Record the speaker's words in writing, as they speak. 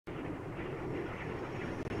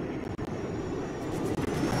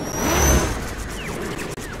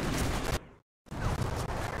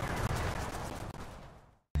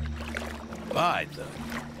By the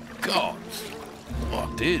gods,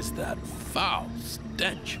 what is that foul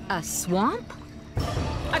stench? A swamp?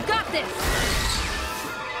 I've got this!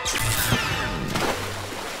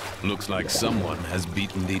 Looks like someone has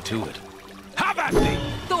beaten thee to it. Have at thee!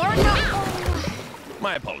 Thor, no!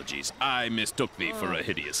 My apologies. I mistook thee for a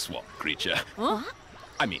hideous swamp creature. Huh?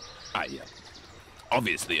 I mean,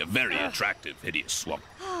 obviously a very attractive hideous swamp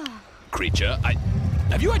creature.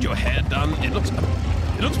 Have you had your hair done? It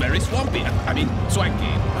looks very swampy. I mean,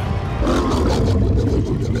 swanky.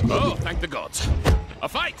 Oh, thank the gods. A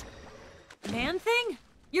fight! Man-Thing?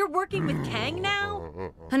 You're working with Kang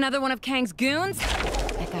now? Another one of Kang's goons?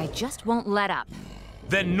 That guy just won't let up.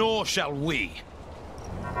 Then nor shall we.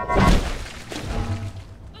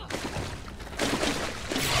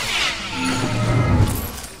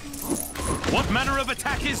 What manner of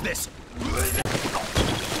attack is this?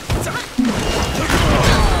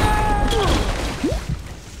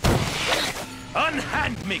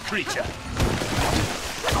 Unhand me, creature!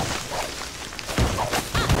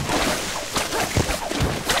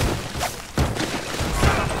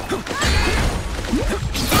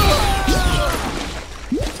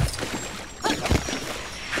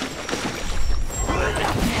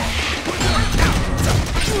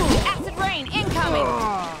 Acid rain incoming!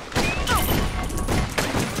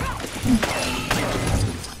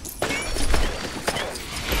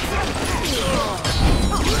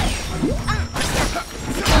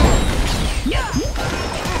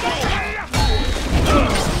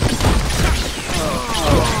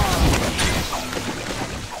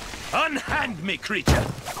 Unhand me, creature!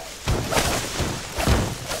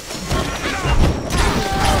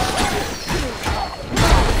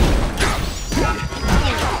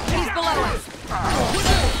 He's below us!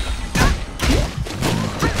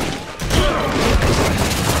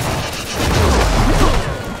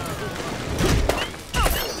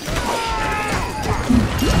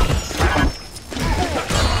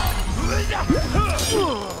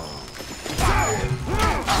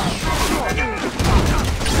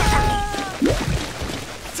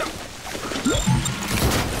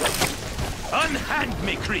 Unhand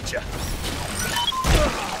me, creature!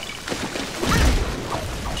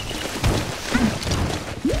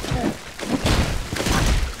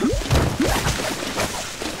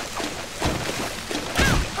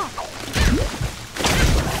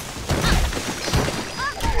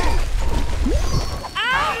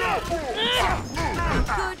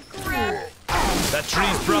 That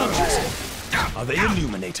tree's branches. Are they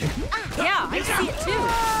illuminating? Yeah, I see it too.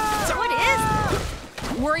 What is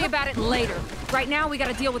it? Worry about it later. Right now, we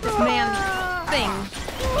gotta deal with this man thing.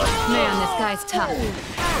 Man, this guy's tough.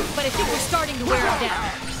 But I think we're starting to wear him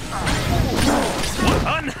down.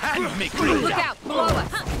 Unhand me, creature! Look out, below us!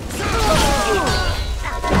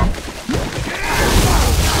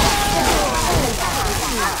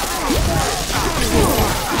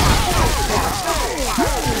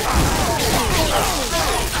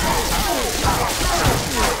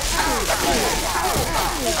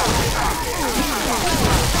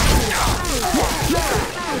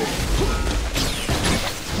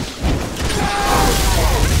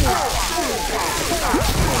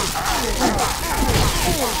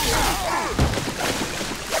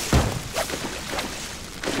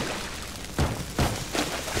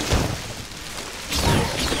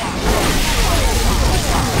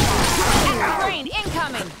 Acid rain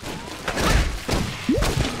incoming!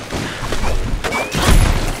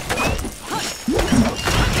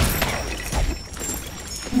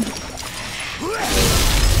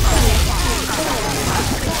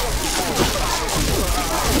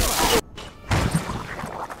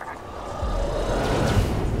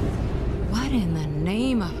 What in the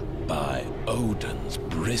name of... By Odin's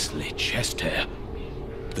bristly chest hair.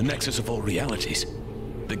 The nexus of all realities.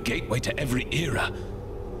 The gateway to every era.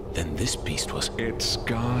 Then this beast was... Its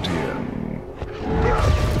guardian.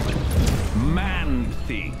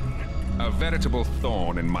 Man-Thing. A veritable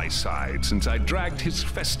thorn in my side since I dragged his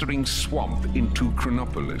festering swamp into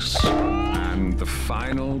Chronopolis. And the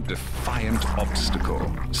final defiant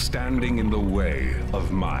obstacle standing in the way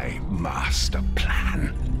of my master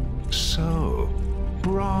plan. So,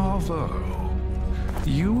 bravo.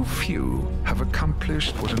 You few have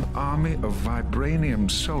accomplished what an army of vibranium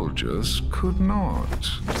soldiers could not.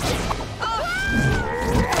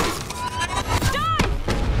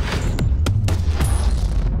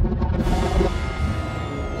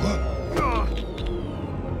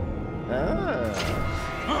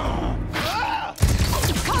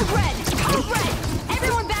 Code red! Code red!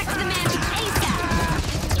 Everyone back to the mansion ASAP!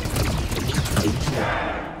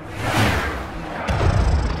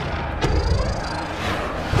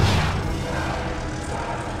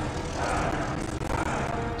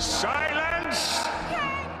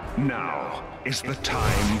 Now is the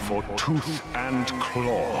time for tooth and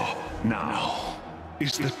claw. Now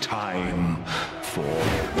is the time for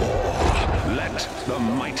war. Let the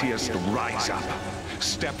mightiest rise up.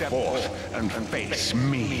 Step forth and face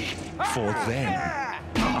me. For then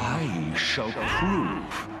I shall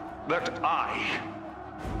prove that I,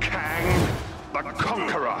 Kang the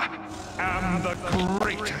Conqueror, am the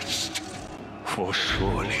greatest. For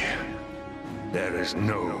surely there is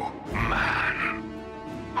no man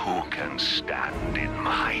who can stand in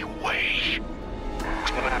my way.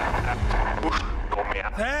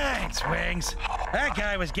 Thanks, Wings. That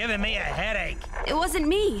guy was giving me a headache. It wasn't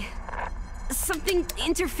me. Something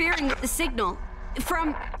interfering with the signal.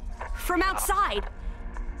 From outside.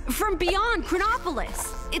 From beyond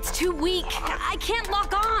Chronopolis. It's too weak. I can't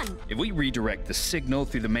lock on. If we redirect the signal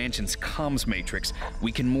through the mansion's comms matrix,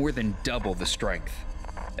 we can more than double the strength.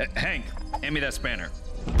 Hank, hand me that spanner.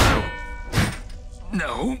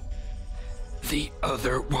 No. The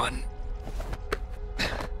other one.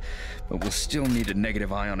 But we'll still need a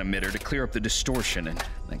negative ion emitter to clear up the distortion, and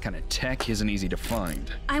that kind of tech isn't easy to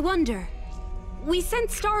find. I wonder. We sent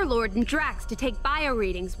Star-Lord and Drax to take bio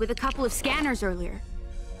readings with a couple of scanners earlier.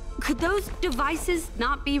 Could those devices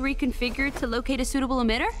not be reconfigured to locate a suitable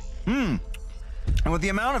emitter? And with the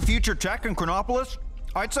amount of future tech in Chronopolis,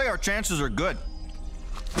 I'd say our chances are good.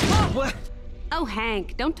 What? Oh,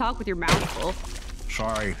 Hank, don't talk with your mouth full.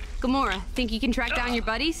 Sorry. Gamora, think you can track down your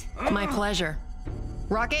buddies? My pleasure.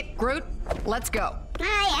 Rocket, Groot, let's go.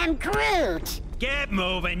 I am Groot. Get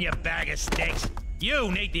moving, you bag of sticks.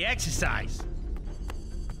 You need the exercise.